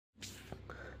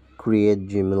create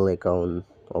Gmail account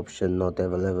option not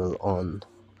available on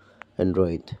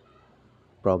Android.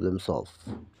 Problem solved.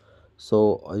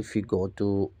 So if you go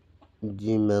to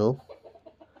Gmail,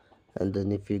 and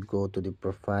then if you go to the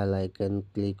profile icon,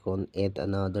 click on add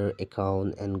another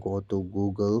account and go to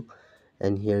Google,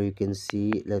 and here you can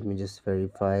see, let me just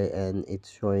verify, and it's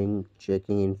showing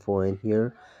checking info, and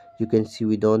here you can see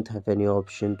we don't have any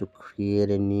option to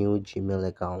create a new Gmail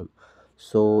account.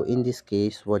 So in this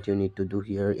case, what you need to do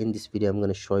here in this video, I'm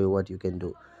going to show you what you can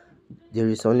do. There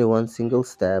is only one single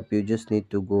step. You just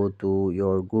need to go to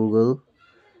your Google,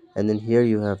 and then here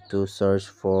you have to search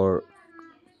for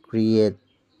create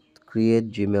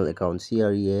Gmail account,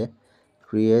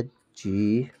 create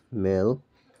Gmail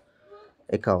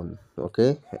account.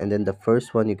 Okay, and then the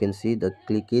first one you can see the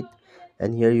click it,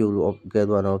 and here you will get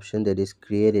one option that is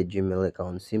create a Gmail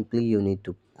account. Simply you need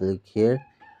to click here,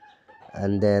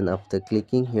 and then after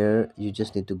clicking here you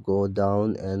just need to go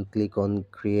down and click on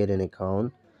create an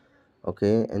account.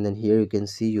 Okay, and then here you can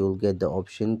see you'll get the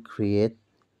option create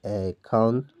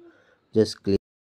account. Just click